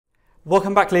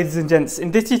Welcome back, ladies and gents. In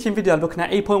this teaching video, I'm looking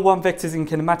at 8.1 vectors in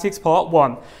kinematics part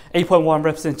 1. 8.1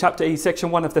 represents chapter 8,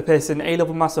 section 1 of the Pearson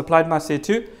A-level Maths Applied Maths Year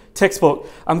 2 textbook.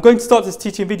 I'm going to start this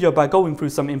teaching video by going through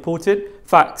some important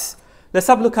facts. Let's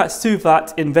have a look at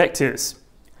SUVAT in vectors.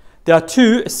 There are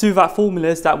two SUVAT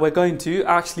formulas that we're going to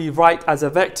actually write as a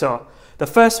vector. The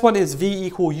first one is V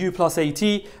equal U plus AT,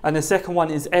 and the second one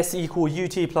is S equal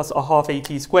UT plus a half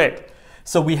AT squared.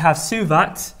 So we have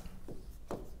SUVAT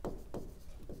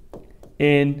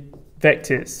in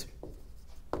vectors.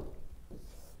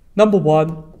 Number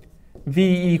one,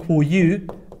 V equal U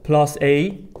plus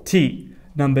AT.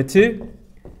 Number two,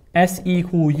 S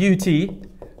equal UT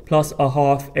plus a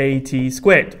half AT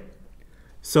squared.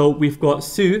 So we've got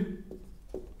SUVAT.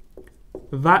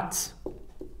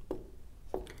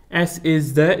 S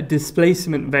is the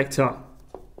displacement vector.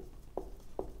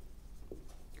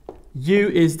 U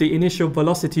is the initial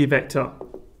velocity vector.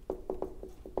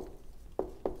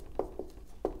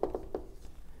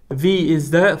 V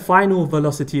is the final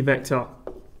velocity vector.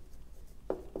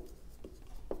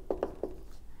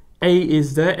 A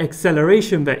is the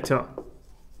acceleration vector.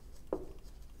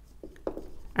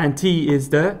 And T is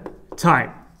the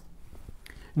time.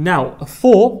 Now,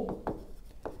 for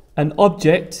an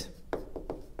object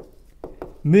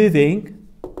moving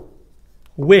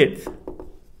with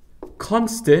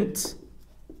constant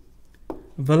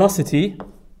velocity,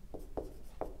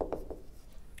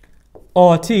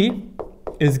 RT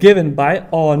is given by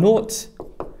R0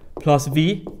 plus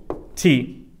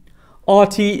Vt.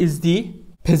 RT is the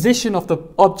position of the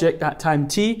object at time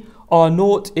t,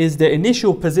 R0 is the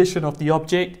initial position of the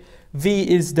object, V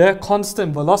is the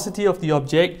constant velocity of the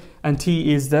object, and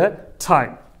T is the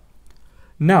time.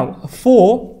 Now,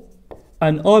 for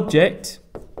an object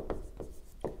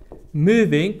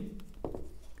moving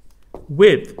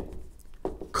with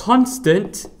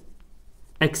constant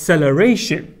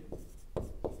acceleration,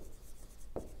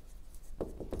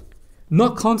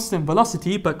 not constant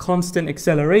velocity, but constant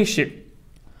acceleration,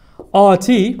 RT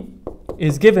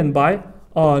is given by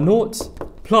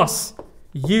R0 plus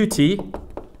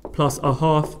UT plus a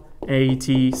half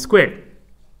AT squared.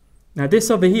 Now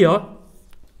this over here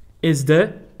is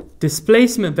the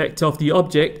displacement vector of the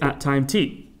object at time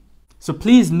t. So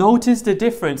please notice the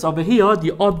difference. Over here,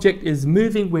 the object is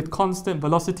moving with constant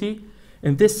velocity.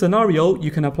 In this scenario,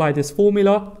 you can apply this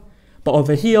formula. But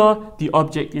over here, the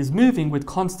object is moving with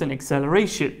constant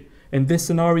acceleration. In this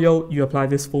scenario, you apply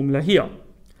this formula here.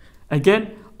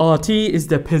 Again, RT is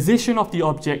the position of the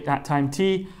object at time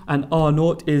t, and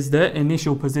R0 is the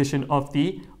initial position of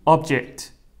the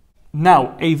object.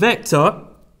 Now, a vector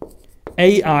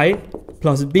AI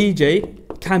plus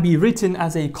BJ can be written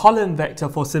as a column vector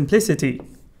for simplicity.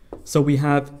 So we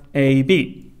have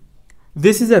AB.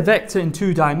 This is a vector in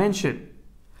 2 dimensions.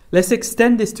 Let's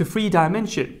extend this to 3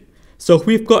 dimensions. So if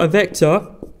we've got a vector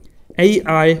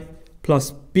AI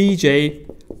plus BJ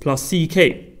plus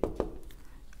CK.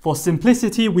 For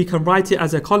simplicity, we can write it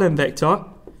as a column vector.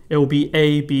 It will be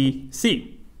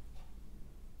ABC.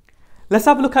 Let's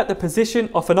have a look at the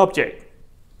position of an object.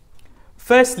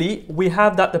 Firstly, we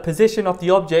have that the position of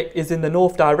the object is in the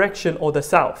north direction or the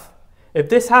south. If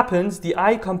this happens, the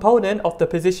I component of the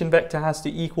position vector has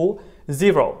to equal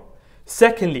 0.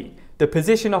 Secondly, the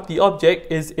position of the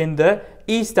object is in the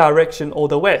east direction or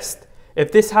the west.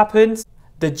 If this happens,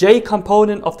 the j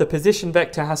component of the position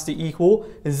vector has to equal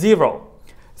 0.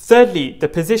 Thirdly, the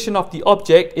position of the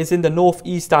object is in the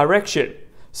northeast direction.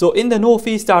 So in the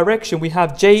northeast direction, we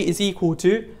have j is equal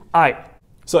to I.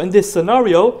 So in this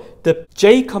scenario, the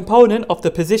j component of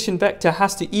the position vector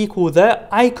has to equal the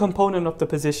I component of the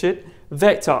position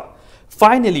vector.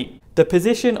 Finally, the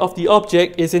position of the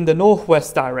object is in the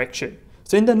northwest direction.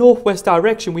 So in the northwest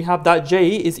direction, we have that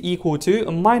j is equal to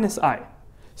minus I.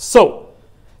 So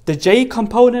the j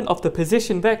component of the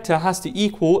position vector has to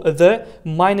equal the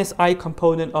minus I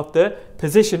component of the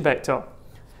position vector.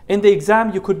 In the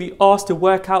exam, you could be asked to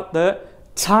work out the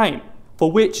time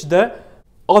for which the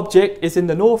object is in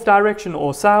the north direction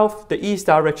or south, the east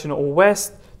direction or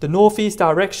west, the northeast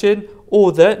direction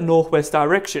or the northwest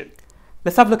direction.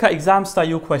 Let's have a look at exam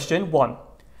style question 1.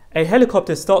 A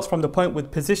helicopter starts from the point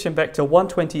with position vector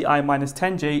 120i minus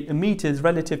 10j meters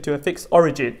relative to a fixed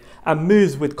origin and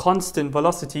moves with constant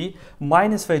velocity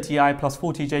minus 30i plus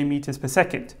 40j meters per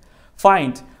second.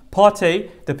 Find part A,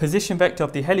 the position vector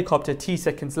of the helicopter t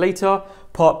seconds later.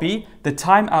 Part B, the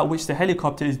time at which the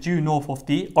helicopter is due north of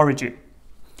the origin.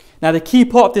 Now the key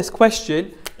part of this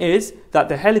question is that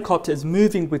the helicopter is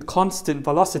moving with constant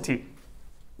velocity.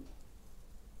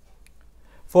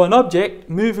 For an object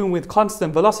moving with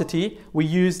constant velocity, we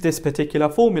use this particular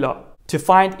formula to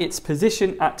find its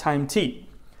position at time t.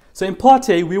 So in part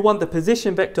A, we want the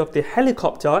position vector of the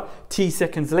helicopter t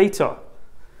seconds later.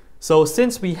 So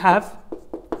since we have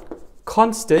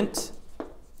constant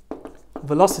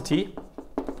velocity,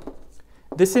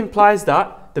 this implies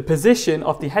that the position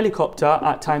of the helicopter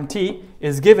at time t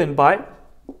is given by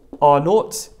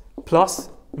r0 plus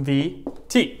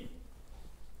vt.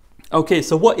 Okay,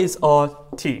 so what is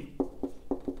rt?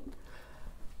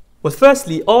 Well,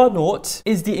 firstly, r0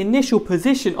 is the initial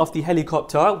position of the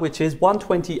helicopter, which is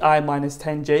 120i minus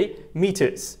 10j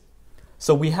meters.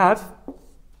 So we have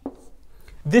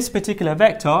this particular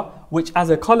vector, which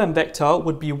as a column vector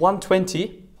would be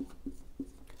 120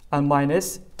 and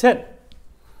minus 10,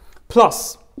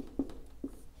 plus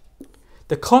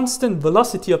the constant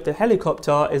velocity of the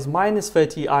helicopter is minus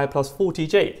 30i plus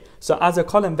 40j. So as a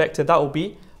column vector, that will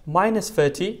be minus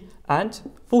 30 and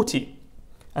 40.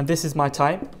 And this is my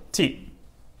time t.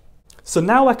 So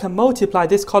now I can multiply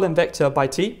this column vector by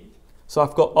t. So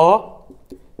I've got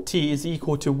rt is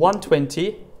equal to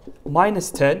 120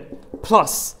 minus 10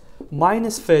 plus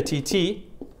minus 30t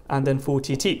and then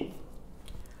 40t.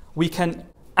 We can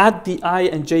add the I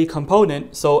and j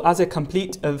component. So as a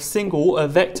complete single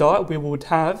vector, we would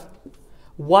have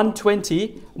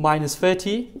 120 minus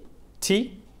 30t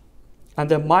and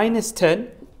then minus 10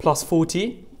 plus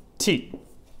 40t.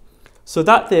 So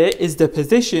that there is the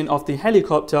position of the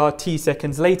helicopter t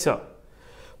seconds later.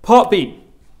 Part B.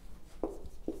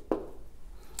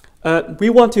 We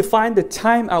want to find the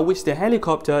time at which the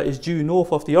helicopter is due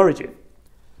north of the origin.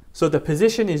 So the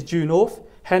position is due north,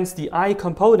 hence the I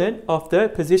component of the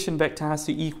position vector has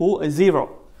to equal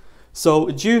 0. So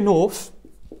due north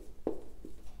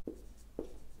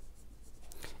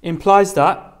implies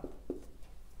that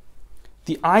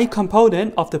the I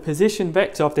component of the position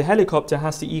vector of the helicopter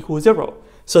has to equal 0.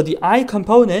 So the I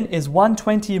component is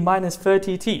 120 minus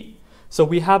 30t. So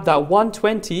we have that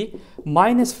 120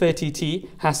 minus 30t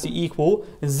has to equal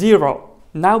 0.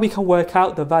 Now we can work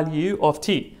out the value of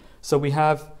t. So we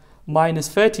have minus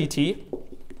 30t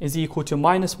is equal to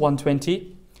minus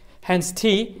 120. Hence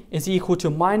t is equal to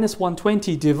minus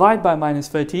 120 divided by minus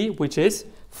 30, which is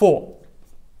 4.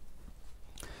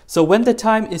 So when the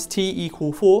time is t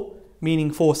equal 4,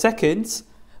 meaning 4 seconds,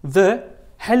 the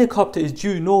helicopter is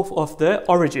due north of the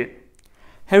origin.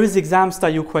 Here is exam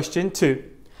style question 2.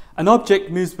 An object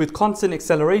moves with constant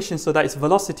acceleration so that its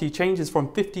velocity changes from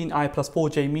 15i plus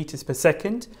 4j meters per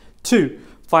second to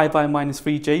 5i minus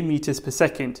 3j meters per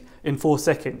second in 4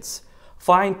 seconds.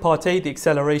 Find part A, the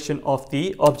acceleration of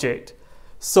the object.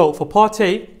 So for part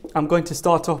A, I'm going to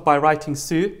start off by writing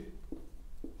SUVAT.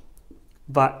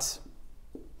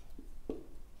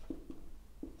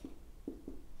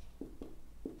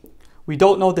 We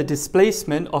don't know the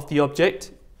displacement of the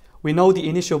object. We know the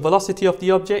initial velocity of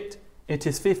the object. It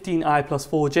is 15i plus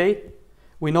 4j.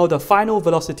 We know the final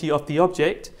velocity of the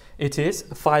object. It is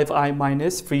 5i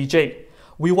minus 3j.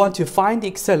 We want to find the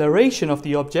acceleration of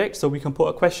the object, so we can put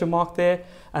a question mark there,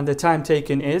 and the time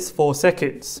taken is 4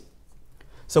 seconds.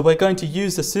 So we're going to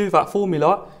use the SUVAT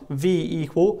formula, v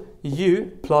equal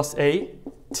u plus a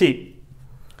t.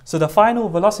 So the final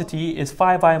velocity is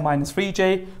 5i minus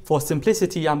 3j. For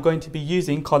simplicity, I'm going to be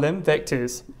using column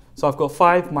vectors. So I've got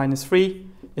 5 minus 3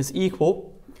 is equal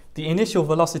the initial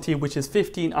velocity, which is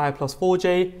 15i plus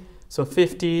 4j. So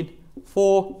 15,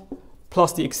 4,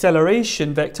 plus the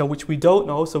acceleration vector, which we don't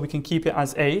know, so we can keep it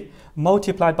as a,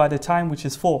 multiplied by the time, which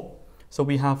is 4. So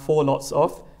we have 4 lots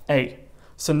of a.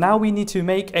 So now we need to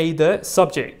make a the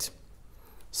subject.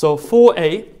 So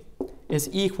 4a is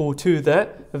equal to the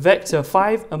vector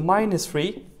 5 and minus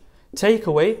 3, take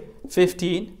away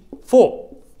 15,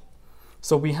 4.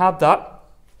 So we have that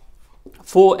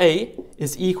 4a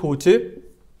is equal to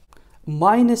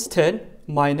minus 10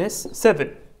 minus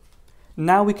 7.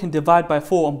 Now we can divide by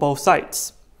 4 on both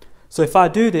sides. So if I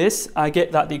do this, I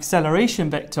get that the acceleration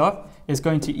vector is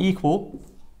going to equal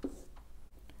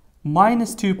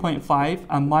minus 2.5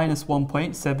 and minus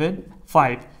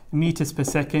 1.75 meters per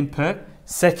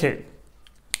second.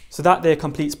 So that there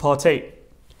completes part A.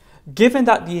 Given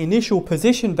that the initial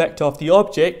position vector of the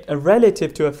object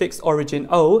relative to a fixed origin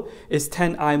O is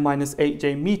 10i minus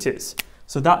 8j meters.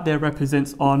 So that there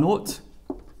represents R0.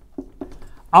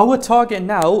 Our target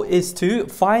now is to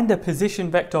find the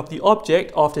position vector of the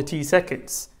object after t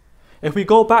seconds. If we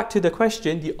go back to the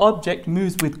question, the object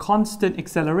moves with constant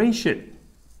acceleration.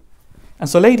 And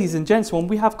so ladies and gents, when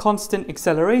we have constant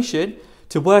acceleration,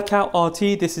 to work out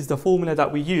RT, this is the formula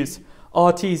that we use.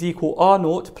 RT is equal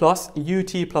R0 plus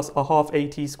UT plus a half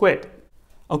AT squared.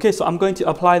 Okay, so I'm going to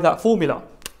apply that formula.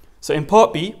 So in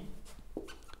part B,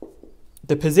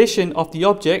 the position of the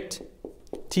object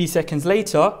t seconds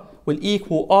later will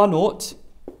equal R0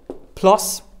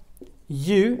 plus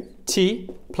ut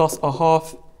plus a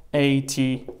half at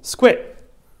squared.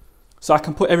 So I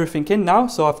can put everything in now.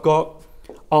 So I've got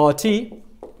RT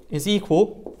is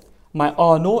equal my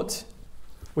R naught,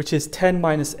 which is 10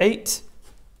 minus 8,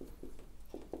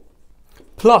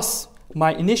 plus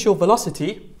my initial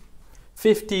velocity,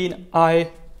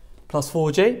 15I plus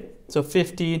 4j, so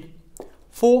 15,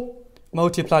 4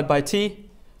 multiplied by t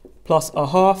plus a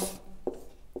half.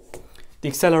 The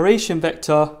acceleration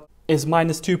vector is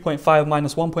minus 2.5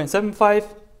 minus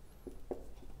 1.75.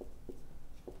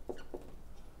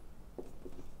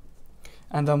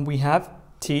 And then we have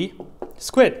t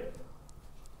squared.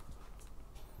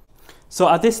 So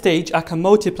at this stage, I can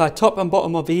multiply top and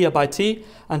bottom over here by t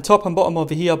and top and bottom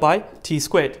over here by t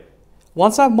squared.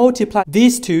 Once I've multiplied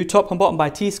these two, top and bottom by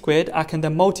t squared, I can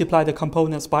then multiply the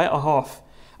components by a half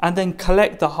and then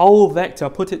collect the whole vector,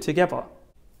 put it together.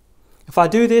 If I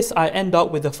do this, I end up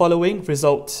with the following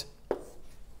result.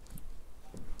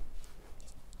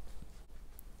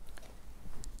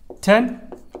 (10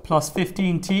 plus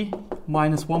 15t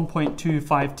minus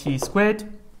 1.25t squared).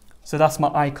 So that's my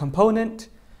I component.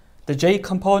 The j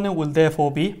component will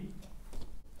therefore be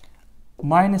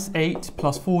minus 8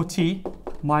 plus 4t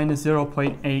minus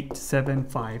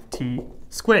 0.875t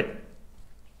squared.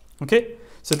 Okay,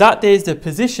 so that is the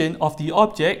position of the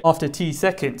object after t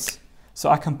seconds. So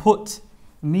I can put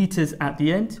meters at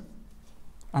the end,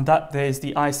 and that there is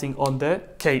the icing on the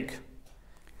cake.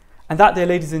 And that there,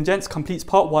 ladies and gents, completes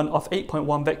part 1 of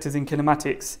 8.1 vectors in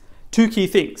kinematics. Two key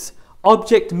things.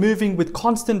 Object moving with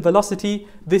constant velocity,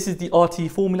 this is the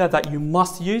RT formula that you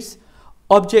must use.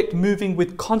 Object moving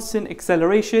with constant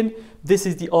acceleration, this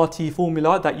is the RT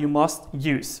formula that you must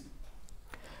use.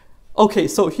 Okay,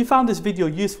 so if you found this video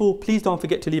useful, please don't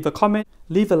forget to leave a comment,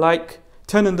 leave a like,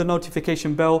 turn on the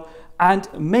notification bell, and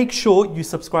make sure you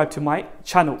subscribe to my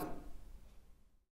channel.